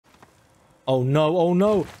Oh no, oh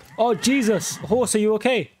no. Oh Jesus. Horse, are you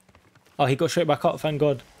okay? Oh, he got straight back up, thank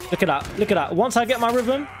God. Look at that, look at that. Once I get my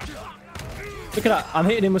rhythm, look at that. I'm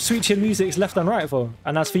hitting him with sweet chin music left and right for.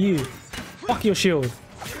 And that's for you. Fuck your shield.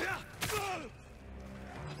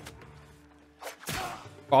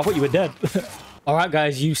 Oh, I thought you were dead. Alright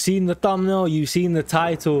guys, you've seen the thumbnail, you've seen the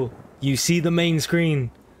title, you see the main screen.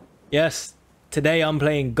 Yes, today I'm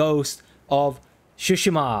playing Ghost of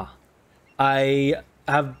Tsushima. I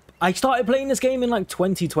started playing this game in like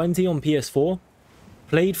 2020 on PS4.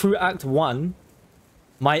 Played through Act 1.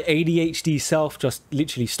 My ADHD self just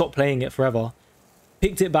literally stopped playing it forever.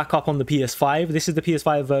 Picked it back up on the PS5. This is the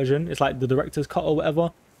PS5 version. It's like the director's cut or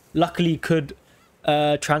whatever. Luckily could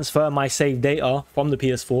transfer my save data from the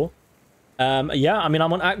PS4. Yeah, I mean,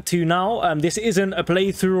 I'm on Act 2 now. This isn't a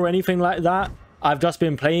playthrough or anything like that. I've just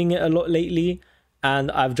been playing it a lot lately,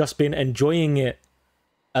 and I've just been enjoying it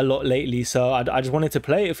a lot lately. So I just wanted to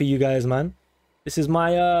play it for you guys, man. This is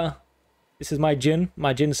my Jin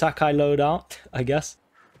Sakai loadout, I guess.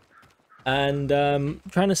 And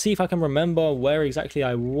trying to see if I can remember where exactly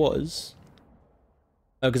I was,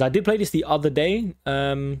 because I did play this the other day.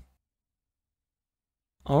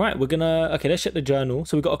 All right, we're gonna... Okay, let's check the journal.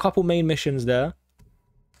 So we've got a couple main missions there.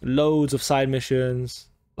 Loads of side missions.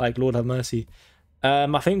 Like, Lord have mercy. I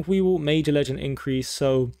think we will... Major legend increase.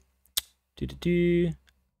 So...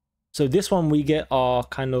 So this one we get our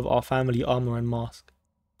kind of our family armor and mask.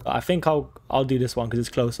 I think I'll do this one because it's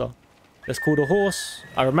closer. Let's call the horse.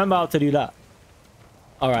 I remember how to do that.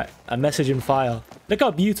 All right, a message in fire. Look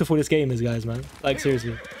how beautiful this game is, guys, man. Like,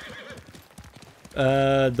 seriously.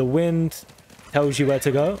 The wind... tells you where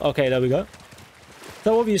to go. Okay, there we go.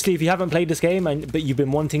 So obviously, if you haven't played this game but you've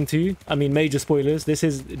been wanting to, I mean, major spoilers. This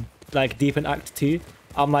is like deep in Act 2.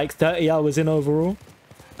 I'm like 30 hours in overall,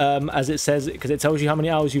 as it says, because it tells you how many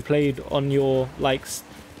hours you played on your like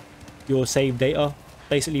your save data,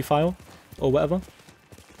 basically file or whatever.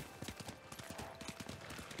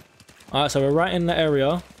 All right, so we're right in the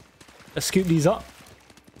area. Let's scoop these up.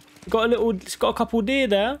 It's got a couple deer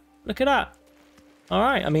there. Look at that. All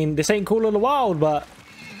right, I mean, this ain't Call of the Wild, but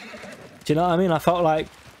do you know what I mean? I felt like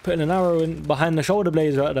putting an arrow in behind the shoulder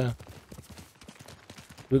blades right there.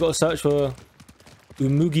 We got to search for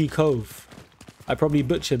Umugi Cove. I probably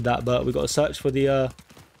butchered that, but we got to search for the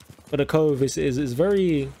cove. It's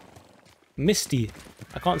very misty.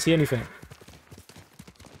 I can't see anything.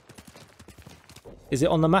 Is it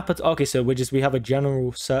on the map? Okay, so we have a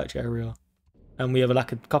general search area, and we have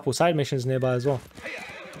like a couple side missions nearby as well.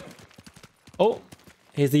 Oh.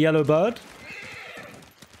 Here's the yellow bird.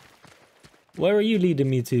 Where are you leading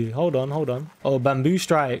me to? Hold on, hold on. Oh, bamboo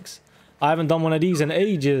strikes. I haven't done one of these in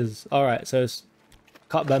ages. All right, so it's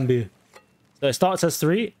cut bamboo. So it starts as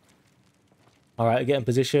 3. All right, get in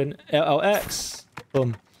position. LLX.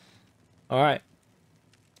 Boom. All right.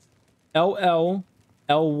 LL,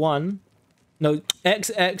 L1. No,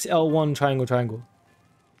 XX, L1, triangle, triangle.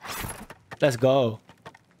 Let's go.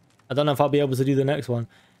 I don't know if I'll be able to do the next one.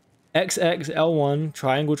 XX, L1,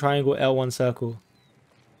 triangle, triangle, L1, circle.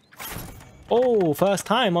 Oh, first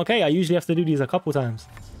time. Okay, I usually have to do these a couple times.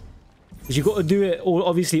 Because you got to do it all,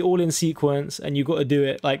 obviously, all in sequence, and you got to do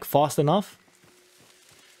it like fast enough.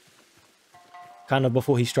 Kind of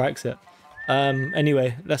before he strikes it.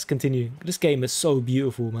 Anyway, let's continue. This game is so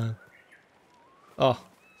beautiful, man. Oh.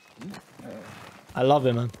 I love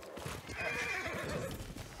it, man.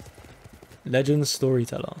 Legend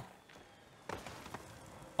Storyteller.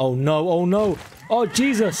 Oh no, oh no. Oh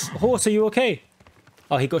Jesus. Horse, are you okay?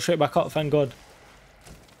 Oh, he got straight back up, thank God.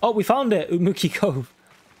 Oh, we found it. Umuki Cove.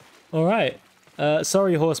 Alright.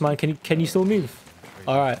 Sorry, horse man. Can you still move?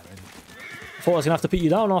 Alright. Thought I was gonna have to put you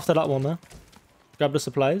down after that one, man. Grab the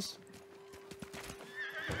supplies.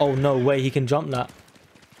 Oh no way, he can jump that.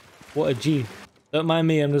 What a G. Don't mind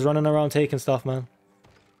me, I'm just running around taking stuff, man.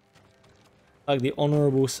 Like the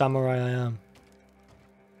honorable samurai I am.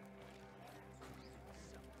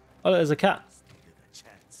 Oh, there's a cat.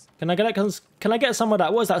 Can I get some of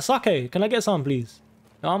that? What is that? Sake? Can I get some, please?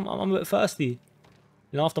 No, I'm a bit thirsty.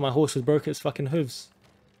 You know, after my horse has broke its fucking hooves.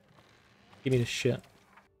 Give me this shit.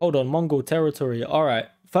 Hold on, Mongol territory. Alright.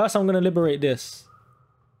 First, I'm going to liberate this.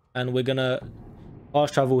 And we're going to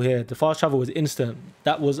fast travel here. The fast travel was instant.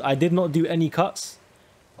 That was... I did not do any cuts.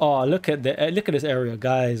 Oh, look at this area,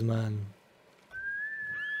 guys, man.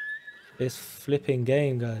 This flipping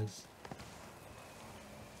game, guys.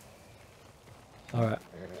 Alright.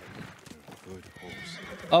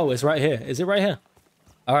 Oh, it's right here. Is it right here?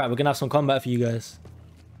 Alright, we're gonna have some combat for you guys.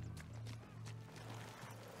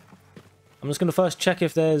 I'm just gonna first check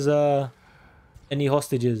if there's any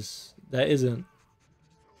hostages. There isn't.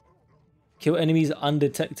 Kill enemies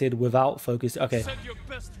undetected without focus. Okay. Send your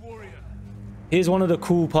best warrior. Here's one of the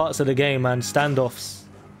cool parts of the game, man. Standoffs.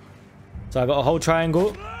 So I got a whole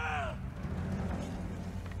triangle.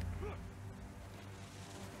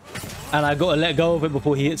 And I gotta let go of it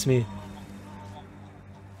before he hits me.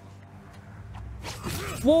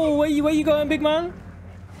 Whoa, where you going, big man?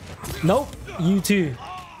 Nope, you too.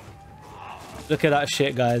 Look at that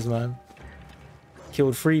shit, guys, man.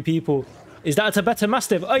 Killed 3 people. Is that a Tibetan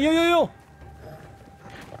Mastiff? Oh, yo.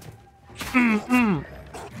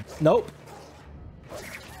 Nope.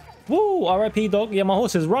 Woo, RIP, dog. Yeah, my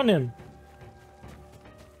horse is running.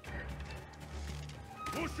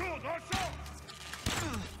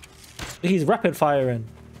 He's rapid firing.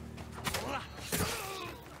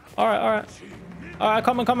 Alright. Alright,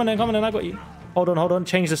 come on in. I got you. Hold on.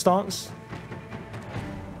 Change the stance.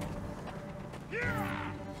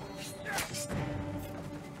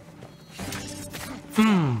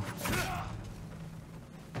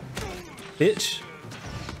 Bitch.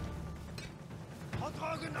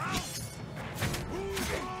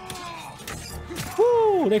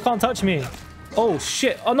 Woo, they can't touch me. Oh,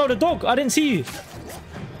 shit. Oh, no, the dog. I didn't see you.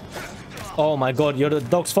 Oh, my God. The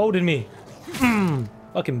dog's folding me.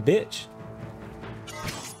 Fucking bitch.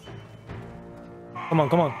 Come on.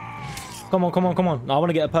 No, I want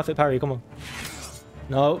to get a perfect parry. Come on.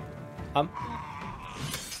 No.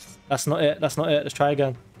 That's not it. Let's try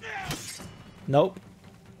again. Nope.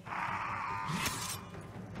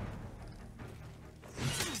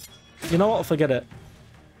 You know what? Forget it.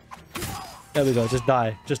 There we go. Just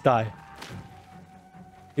die.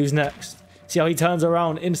 Who's next? See how he turns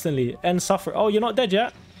around instantly. End suffer. Oh, you're not dead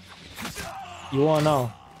yet? You are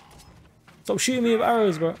now. Stop shooting me with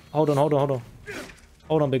arrows, bro. Hold on.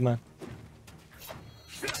 Hold on, big man.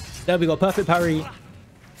 There we go. Perfect parry.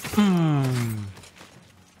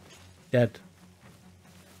 Dead.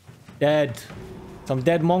 Some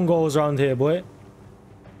dead Mongols around here, boy.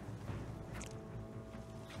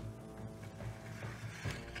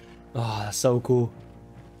 Oh, that's so cool.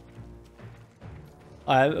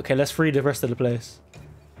 Alright, okay, let's free the rest of the place.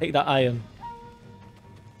 Take that iron.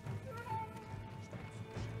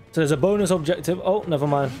 So there's a bonus objective. Oh, never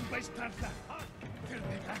mind.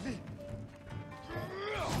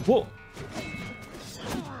 Whoa.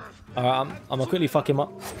 Alright, I'm gonna quickly fuck him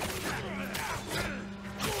up.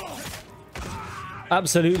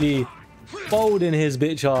 Absolutely folding his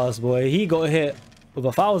bitch ass, boy. He got hit with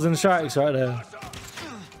 1,000 strikes right there.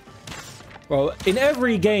 Bro, in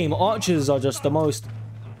every game, archers are just the most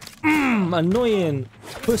annoying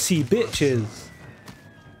pussy bitches.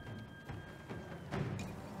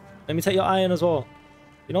 Let me take your iron as well.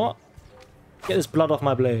 You know what? Get this blood off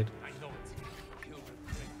my blade.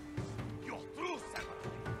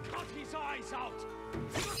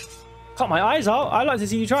 Cut my eyes out? I'd like to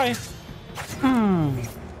see you try.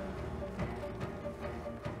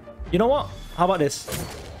 You know what? How about this?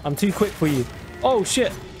 I'm too quick for you. Oh,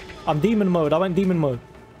 shit. I'm demon mode. I went demon mode.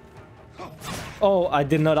 Oh, I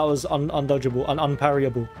didn't know that was undodgeable and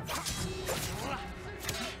unparryable.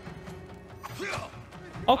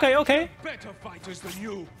 Okay. Better fighters than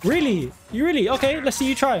you. Really? You really? Okay, let's see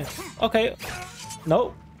you try. Okay.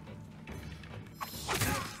 No.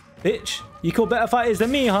 Bitch. You kill better fighters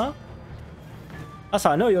than me, huh? That's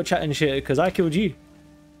how I know you're chatting shit, because I killed you.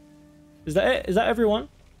 Is that it? Is that everyone?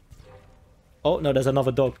 Oh, no, there's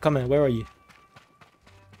another dog. Come here. Where are you?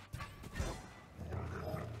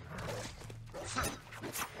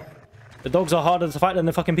 The dogs are harder to fight than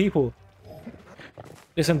the fucking people.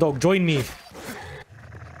 Listen, dog, join me.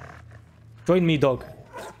 Join me, dog.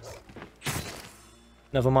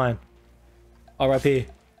 Never mind. RIP.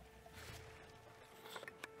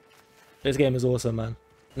 This game is awesome, man.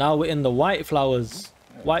 Now we're in the White Flowers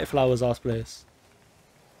ass place.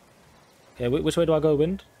 Okay, which way do I go,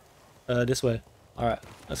 Wind? This way. Alright,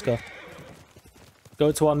 let's go.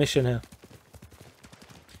 Go to our mission here.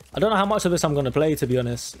 I don't know how much of this I'm going to play, to be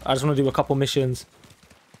honest. I just want to do a couple missions.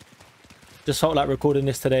 Just felt like recording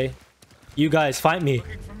this today. You guys, fight me.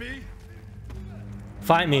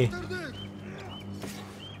 Fight me.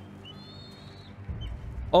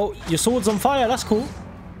 Oh, your sword's on fire. That's cool.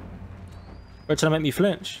 They're trying to make me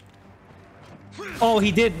flinch. Oh,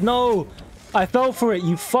 he did. No. I fell for it.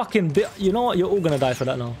 You fucking bit. You know what? You're all going to die for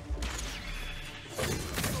that now.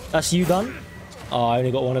 That's you done? Oh, I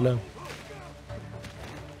only got one of them.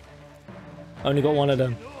 I only got one of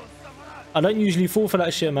them. I don't usually fall for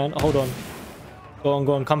that shit, man. Hold on. Go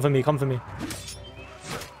on. Come for me.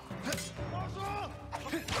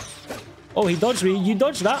 Oh, he dodged me. You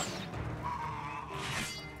dodged that.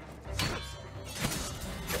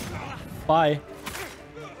 Bye.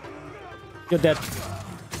 You're dead.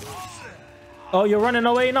 Oh, you're running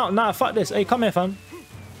away now? Nah, fuck this. Hey, come here, fam.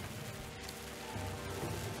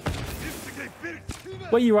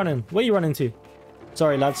 Where you running? Where you running to?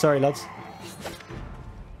 Sorry, lads. Sorry, lads.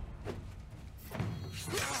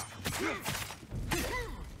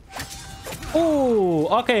 Oh,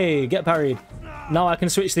 okay. Get parried. Now I can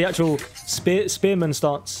switch the actual spearman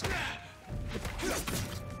stance.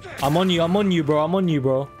 I'm on you. I'm on you, bro. I'm on you,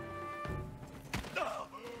 bro.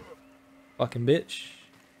 Fucking bitch.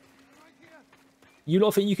 You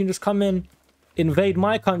lot think you can just come in, invade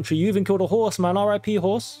my country? You even killed a horse, man. RIP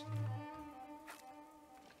horse.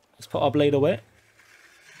 Let's put our blade away.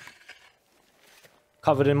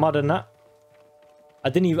 Covered in mud and that.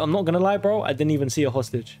 I'm not gonna lie, bro. I didn't even see a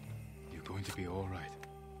hostage. You're going to be all right.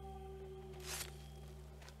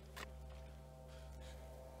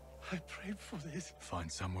 I prayed for this. Find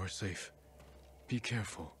somewhere safe. Be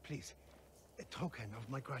careful. Please, a token of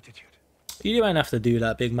my gratitude. You didn't have to do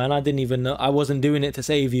that, big man. I didn't even know. I wasn't doing it to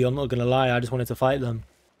save you. I'm not gonna lie. I just wanted to fight them.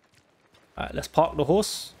 Alright, let's park the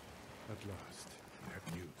horse. At last, I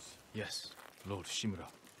have news. Yes, Lord Shimura.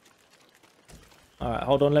 Alright,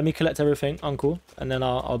 hold on. Let me collect everything, uncle. And then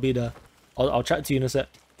I'll be there. I'll chat to you in a sec.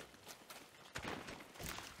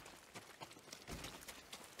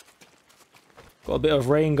 Got a bit of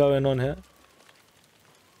rain going on here.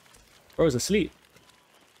 Bro's asleep.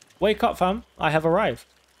 Wake up, fam. I have arrived.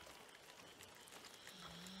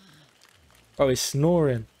 Bro, he's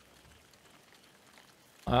snoring.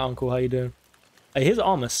 Alright, uncle. How you doing? Hey, his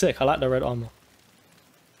armor's sick. I like the red armor.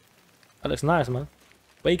 That looks nice, man.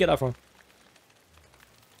 Where you get that from?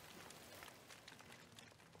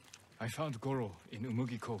 I found Goro in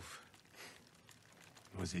Umugi Cove.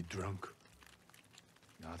 Was he drunk?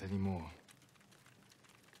 Not anymore.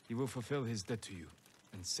 He will fulfill his debt to you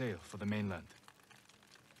and sail for the mainland.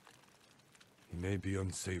 He may be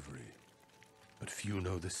unsavory, but few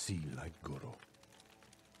know the sea like Goro.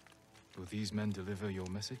 Will these men deliver your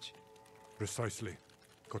message? Precisely.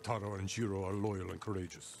 Kotaro and Jiro are loyal and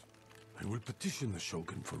courageous. I will petition the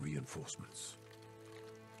Shogun for reinforcements.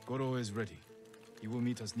 Goro is ready. He will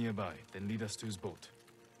meet us nearby, then lead us to his boat.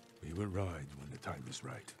 We will ride when the time is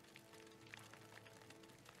right.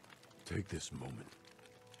 Take this moment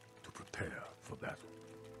to prepare for battle.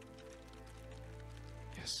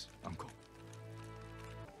 Yes, uncle.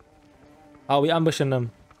 Are we ambushing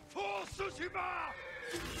them?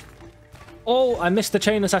 Oh, I missed the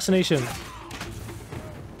chain assassination.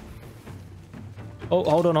 Oh,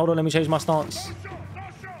 hold on. Let me change my stance.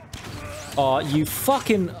 Oh, you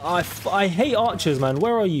fucking... I hate archers, man.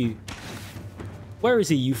 Where are you? Where is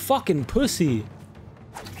he? You fucking pussy.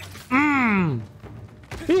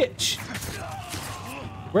 Bitch.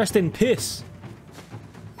 Rest in piss.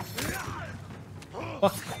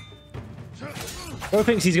 Fuck. Bro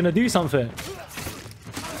thinks he's gonna do something.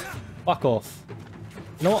 Fuck off.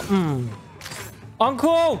 You know what?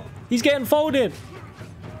 Uncle! He's getting folded.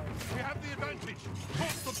 We have the advantage.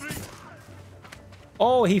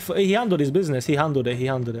 Oh, he handled his business. He handled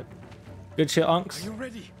it. Good shit, unks. Are you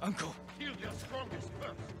ready, uncle? Kill their strongest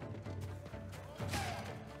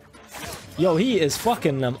first. Yo, he is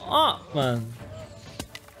fucking them up, man.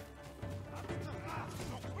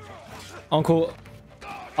 Uncle,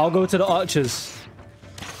 I'll go to the archers.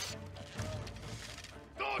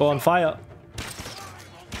 Go on, fire.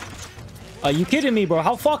 Are you kidding me, bro?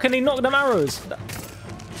 How far can he knock them arrows?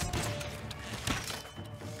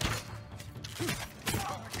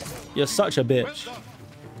 You're such a bitch.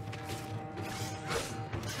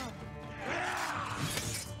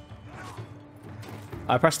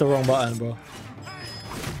 I pressed the wrong button, bro.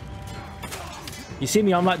 You see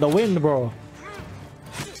me? I'm like the wind, bro.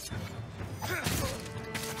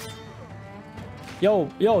 Yo,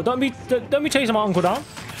 don't be chasing my uncle down.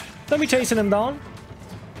 Don't be chasing him down.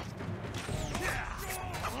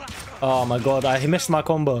 Oh my god, I missed my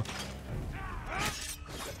combo.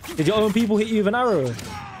 Did your own people hit you with an arrow?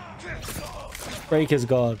 Break his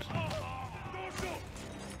guard.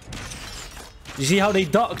 You see how they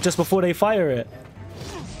duck just before they fire it?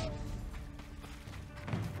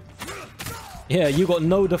 Yeah, you got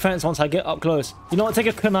no defense once I get up close. You know what? Take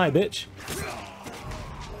a kunai, bitch.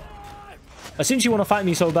 As soon as you want to fight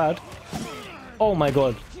me so bad. Oh my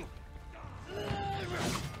god.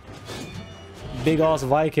 Big ass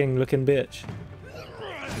Viking looking bitch.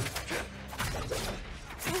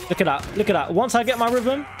 Look at that. Look at that. Once I get my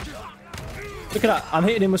rhythm. Look at that. I'm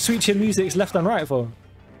hitting him with sweet chin music left and right for him.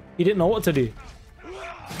 He didn't know what to do.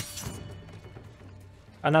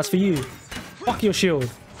 And as for you, fuck your shield.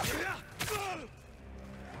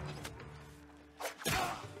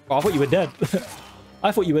 Oh, I thought you were dead.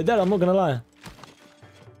 I thought you were dead, I'm not gonna lie.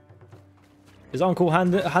 Is Uncle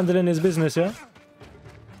handling his business, yeah?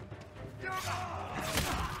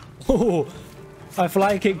 Oh, I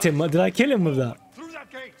fly kicked him. Did I kill him with that?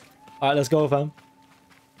 Alright, let's go, fam.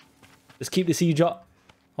 Let's keep the siege up.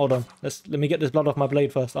 Hold on. Let me get this blood off my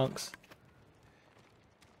blade first, Unks.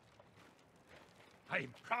 I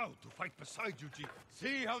am proud to fight beside you, G.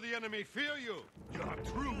 See how the enemy fear you. You are a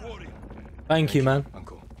true warrior. Thank you, man.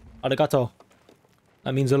 Uncle. Arigato.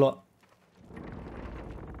 That means a lot.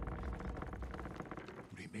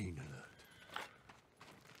 Remain alert.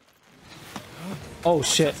 Oh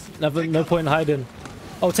shit. No point in hiding.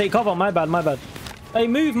 Oh, take cover. My bad, my bad. Hey,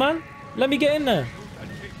 move, man. Let me get in there.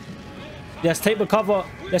 Yes, take the cover.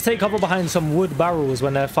 Let's take cover behind some wood barrels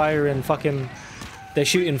when they're firing fucking... They're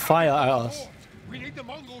shooting fire at us. We need the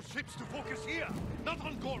Mongol ships to focus here, not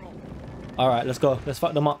on Goro. Alright, let's go. Let's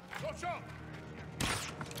fuck them up.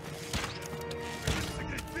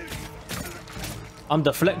 I'm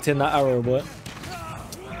deflecting that arrow, boy.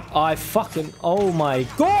 I fucking... Oh my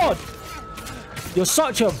god! You're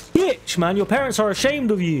such a bitch, man. Your parents are ashamed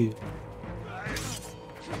of you.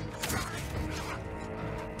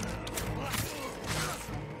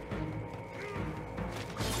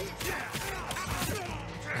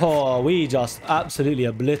 Oh, we just absolutely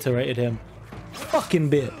obliterated him. Fucking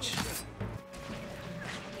bitch.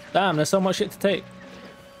 Damn, there's so much shit to take.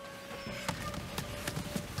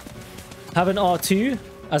 Having R2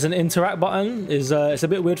 as an interact button is it's a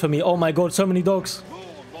bit weird for me. Oh my god, so many dogs.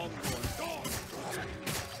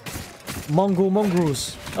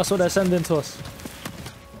 Mongrels. That's what they're sending to us.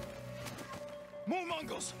 More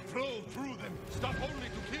Mongols. Flow through them. Stop only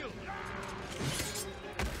to kill.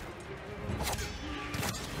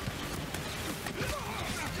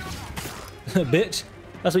 Bitch.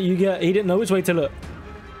 That's what you get. He didn't know which way to look.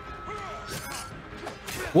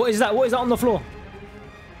 What is that? What is that on the floor?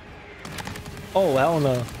 Oh, hell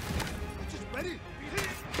no.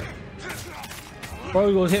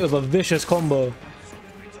 Bro got hit with a vicious combo.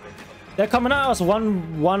 They're coming at us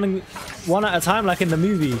one at a time, like in the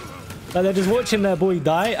movie. Like they're just watching their boy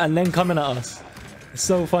die and then coming at us. It's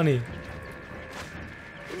so funny.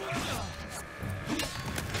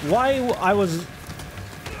 Why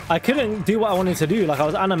I couldn't do what I wanted to do. Like I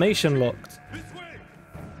was animation locked.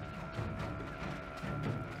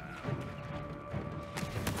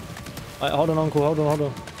 Alright, hold on, Uncle.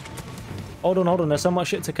 Hold on. There's so much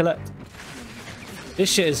shit to collect.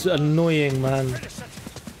 This shit is annoying, man.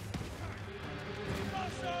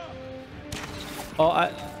 Oh,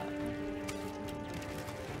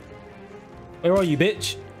 where are you,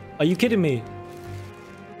 bitch? Are you kidding me?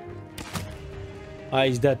 Ah,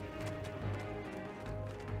 he's dead.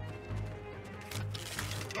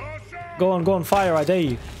 Go on, fire, I dare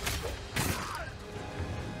you.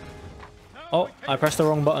 Oh, I pressed the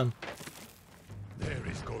wrong button. There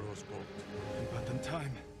is Goro's boat. But in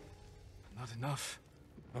time. Not enough.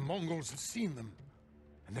 The Mongols have seen them,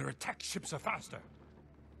 and their attack ships are faster.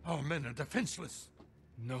 Our men are defenseless.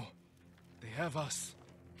 No. They have us.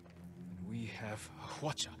 And we have a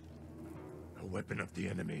Hwacha. A weapon of the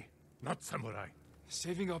enemy, not samurai.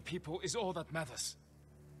 Saving our people is all that matters.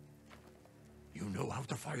 You know how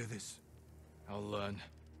to fire this. I'll learn.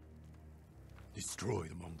 Destroy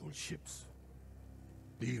the Mongol ships.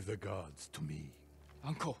 Leave the guards to me.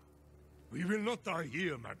 Uncle. We will not die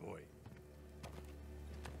here, my boy.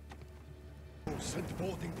 Send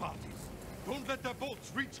boarding parties. Don't let their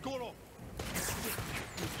boats reach Goro.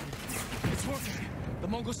 It's working. The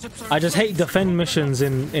Mongol ships are... I just hate defend missions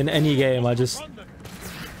in any game. It's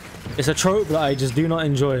a trope that I just do not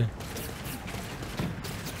enjoy.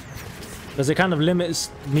 Because it kind of limits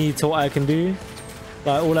me to what I can do.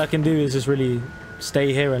 Like all I can do is just really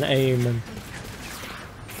stay here and aim, and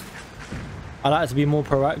I like to be more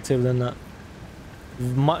proactive than that.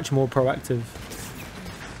 Much more proactive.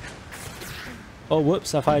 Oh,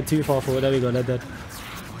 whoops, I fired too far forward. There we go, they're dead.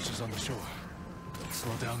 Watches on the shore.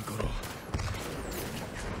 Slow down, Goro.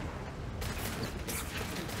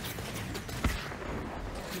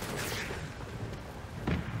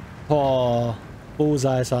 Oh,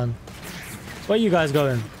 bullseye, son. Where you guys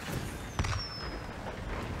going?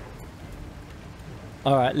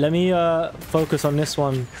 Alright, let me focus on this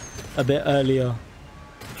one a bit earlier.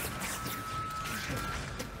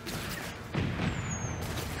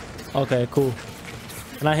 Okay, cool.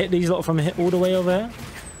 Can I hit these lot from all the way over here?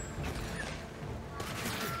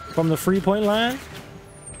 From the 3-point line?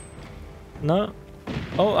 No?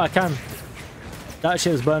 Oh, I can. That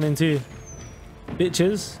shit is burning too.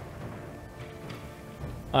 Bitches.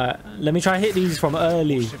 Alright, let me try hit these from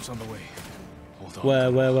early. Ships on the way. Hold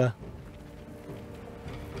on. Where?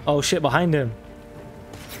 Oh shit, behind him.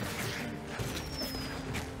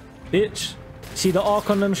 Bitch. See the arc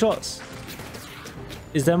on them shots?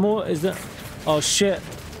 Is there more? Is there... Oh, shit.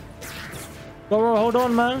 Bro, hold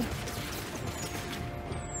on, man.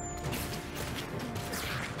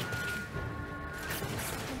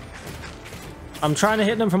 I'm trying to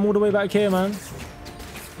hit them from all the way back here, man.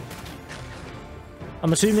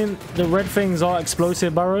 I'm assuming the red things are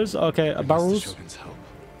explosive barrels. Okay, barrels.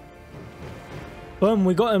 Boom,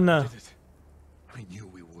 we got him now. I knew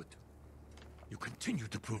we would. You continue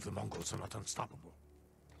to prove the Mongols are not unstoppable.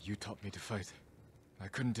 You taught me to fight. I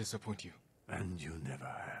couldn't disappoint you. And you never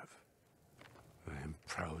have. I am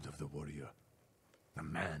proud of the warrior, the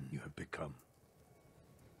man you have become.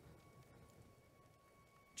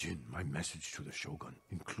 Jin, my message to the Shogun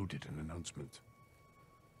included an announcement.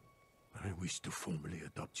 I wish to formally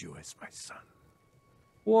adopt you as my son.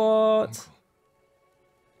 What? Uncle.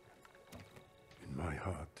 In my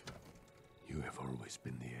heart, you have always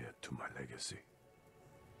been the heir to my legacy.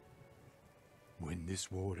 When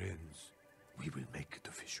this war ends, we will make it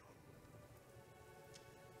official.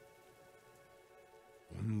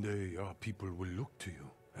 One day, our people will look to you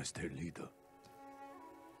as their leader.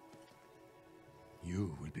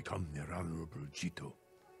 You will become their honorable Jito,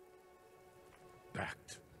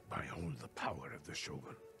 backed by all the power of the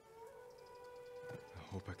Shogun.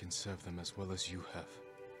 I hope I can serve them as well as you have.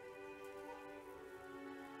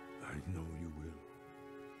 I know you will.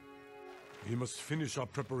 We must finish our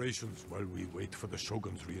preparations while we wait for the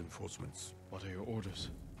Shogun's reinforcements. What are your orders?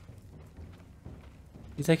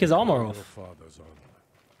 You take his armor Our off. father's honor.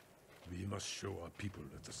 We must show our people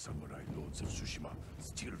that the samurai lords of Tsushima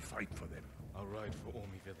still fight for them. I'll ride for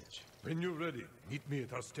Omi village. When you're ready, meet me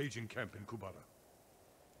at our staging camp in Kubara.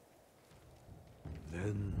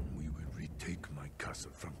 Then we will retake my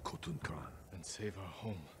castle from Khotun Khan. And save our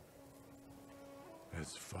home.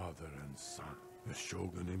 As father and son, the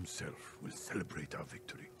Shogun himself will celebrate our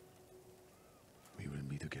victory. We will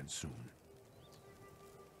meet again soon.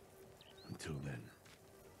 Until then,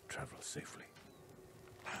 travel safely.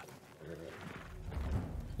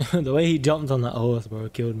 The way he jumped on that horse, bro,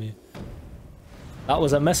 killed me. That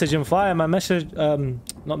was a message in fire. My message,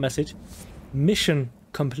 not message, mission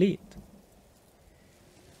complete.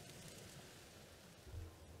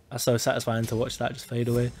 That's so satisfying to watch that just fade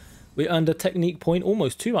away. We earned a technique point,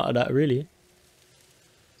 almost 2 out of that, really.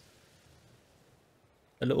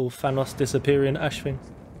 A little Thanos disappearing ash thing.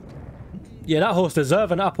 Yeah, that horse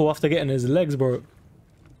deserved an apple after getting his legs broke.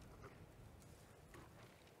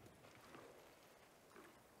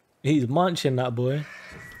 He's munching, that boy.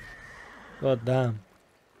 God damn.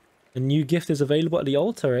 A new gift is available at the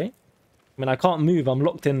altar, eh? I mean, I can't move. I'm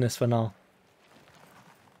locked in this for now.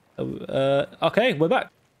 Okay, we're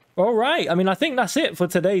back. All right. I mean, I think that's it for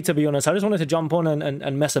today, to be honest. I just wanted to jump on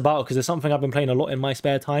and mess about because it's something I've been playing a lot in my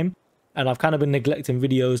spare time. And I've kind of been neglecting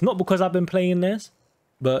videos. Not because I've been playing this,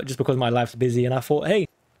 but just because my life's busy. And I thought, hey,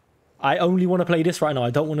 I only want to play this right now.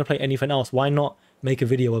 I don't want to play anything else. Why not make a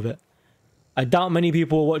video of it? I doubt many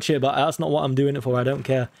people will watch it, but that's not what I'm doing it for. I don't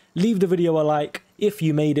care. Leave the video a like if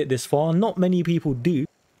you made it this far. Not many people do.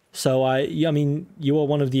 So I mean, you are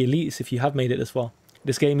one of the elites if you have made it this far.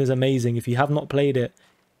 This game is amazing. If you have not played it,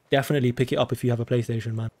 definitely pick it up if you have a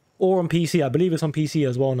PlayStation, man. Or on PC. I believe it's on PC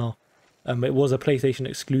as well now. It was a PlayStation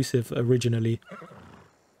exclusive originally.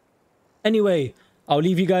 Anyway, I'll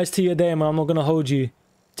leave you guys to your day, man. I'm not going to hold you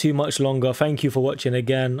too much longer. Thank you for watching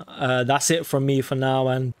again. That's it from me for now,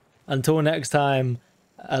 and until next time,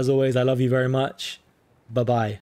 as always, I love you very much. Bye-bye.